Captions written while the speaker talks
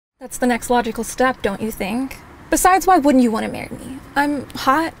That's the next logical step, don't you think? Besides, why wouldn't you want to marry me? I'm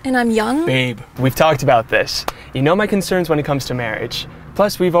hot and I'm young. Babe, we've talked about this. You know my concerns when it comes to marriage.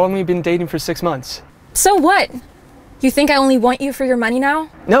 Plus, we've only been dating for 6 months. So what? You think I only want you for your money now?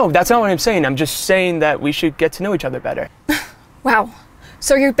 No, that's not what I'm saying. I'm just saying that we should get to know each other better. Wow.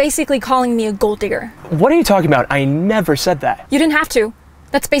 So you're basically calling me a gold digger. What are you talking about? I never said that. You didn't have to.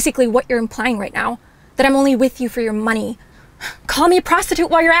 That's basically what you're implying right now. That I'm only with you for your money. Call me a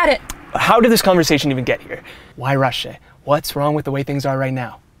prostitute while you're at it. How did this conversation even get here? Why rush it? What's wrong with the way things are right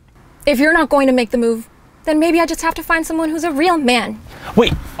now? If you're not going to make the move, then maybe I just have to find someone who's a real man.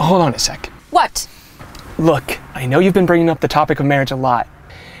 Wait, hold on a sec. What? Look, I know you've been bringing up the topic of marriage a lot,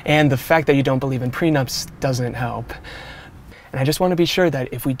 and the fact that you don't believe in prenups doesn't help. And I just want to be sure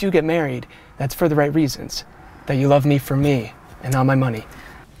that if we do get married, that's for the right reasons. That you love me for me and not my money.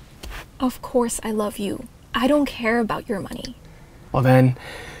 Of course I love you. I don't care about your money. Well then,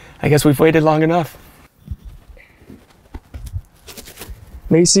 I guess we've waited long enough.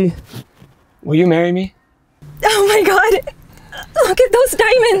 Macy, will you marry me? Oh my God! Look at those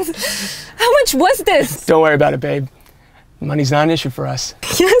diamonds! How much was this? Don't worry about it, babe. Money's not an issue for us.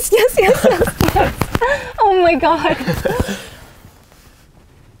 Yes, yes, yes, yes, yes. Oh my God.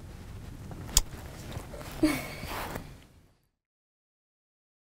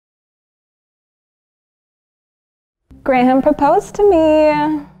 Graham proposed to me.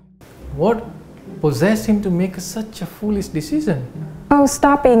 What possessed him to make such a foolish decision? Oh,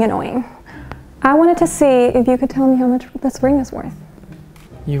 stop being annoying. I wanted to see if you could tell me how much this ring is worth.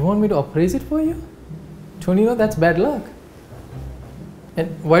 You want me to appraise it for you? Don't you know that's bad luck?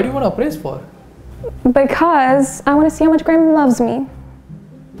 And why do you want to appraise for? Because I want to see how much Graham loves me.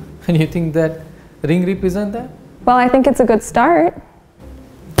 And you think that ring represents that? Well, I think it's a good start.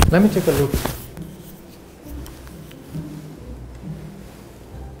 Let me take a look.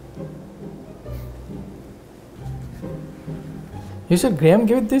 You said Graham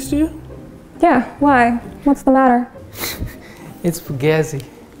gave this to you? Yeah, why? What's the matter? It's Fugazi.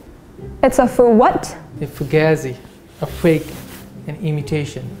 It's a what? A Fugazi. A fake, an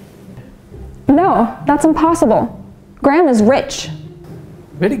imitation. No, that's impossible. Graham is rich.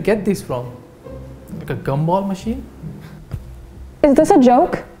 Where did you get this from? Like a gumball machine? Is this a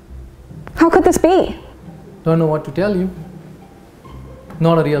joke? How could this be? Don't know what to tell you.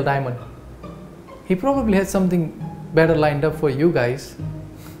 Not a real diamond. He probably has something better lined up for you guys.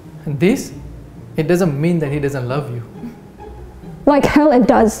 And this, it doesn't mean that he doesn't love you. Like hell it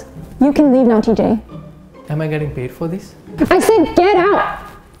does. You can leave now, TJ. Am I getting paid for this? I said get out!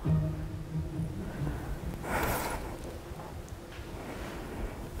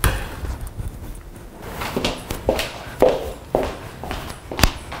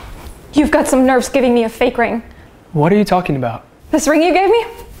 You've got some nerves giving me a fake ring. What are you talking about? This ring you gave me?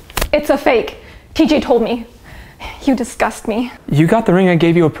 It's a fake. TJ told me. You disgust me. You got the ring I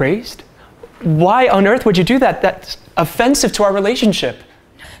gave you appraised? Why on earth would you do that? That's offensive to our relationship.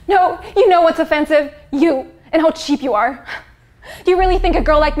 No, you know what's offensive? You, and how cheap you are. Do you really think a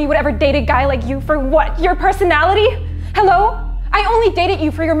girl like me would ever date a guy like you for what? Your personality? Hello? I only dated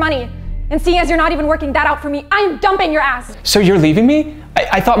you for your money. And seeing as you're not even working that out for me, I'm dumping your ass. So you're leaving me?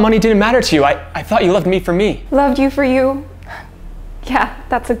 I thought money didn't matter to you. I thought you loved me for me. Loved you for you? Yeah,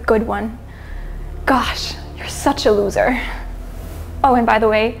 that's a good one. Gosh, you're such a loser. Oh, and by the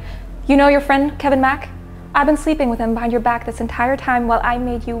way, you know your friend Kevin Mack? I've been sleeping with him behind your back this entire time while I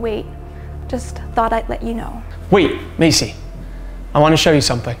made you wait. Just thought I'd let you know. Wait, Macy, I want to show you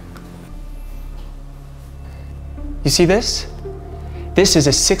something. You see this? This is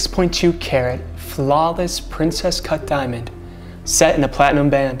a 6.2 carat, flawless princess cut diamond set in a platinum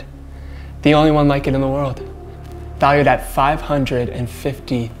band. The only one like it in the world. Valued at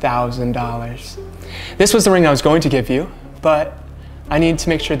 $550,000. This was the ring I was going to give you, but I needed to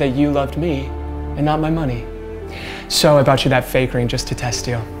make sure that you loved me and not my money. So I bought you that fake ring just to test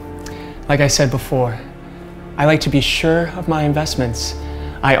you. Like I said before, I like to be sure of my investments.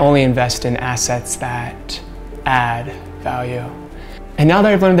 I only invest in assets that add value. And now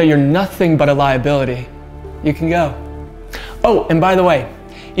that I've learned that you're nothing but a liability, you can go. Oh, and by the way,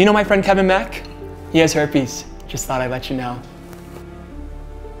 you know my friend Kevin Mack? He has herpes. Just thought I'd let you know.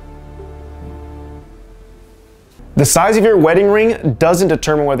 The size of your wedding ring doesn't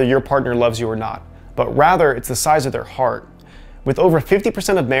determine whether your partner loves you or not, but rather it's the size of their heart. With over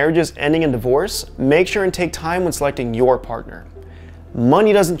 50% of marriages ending in divorce, make sure and take time when selecting your partner.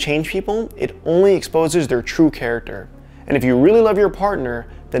 Money doesn't change people, it only exposes their true character. And if you really love your partner,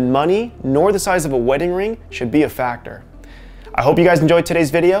 then money nor the size of a wedding ring should be a factor. I hope you guys enjoyed today's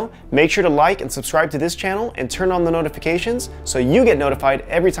video. Make sure to like and subscribe to this channel and turn on the notifications so you get notified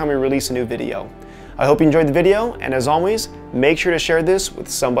every time we release a new video. I hope you enjoyed the video, and as always, make sure to share this with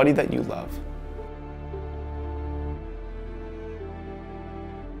somebody that you love.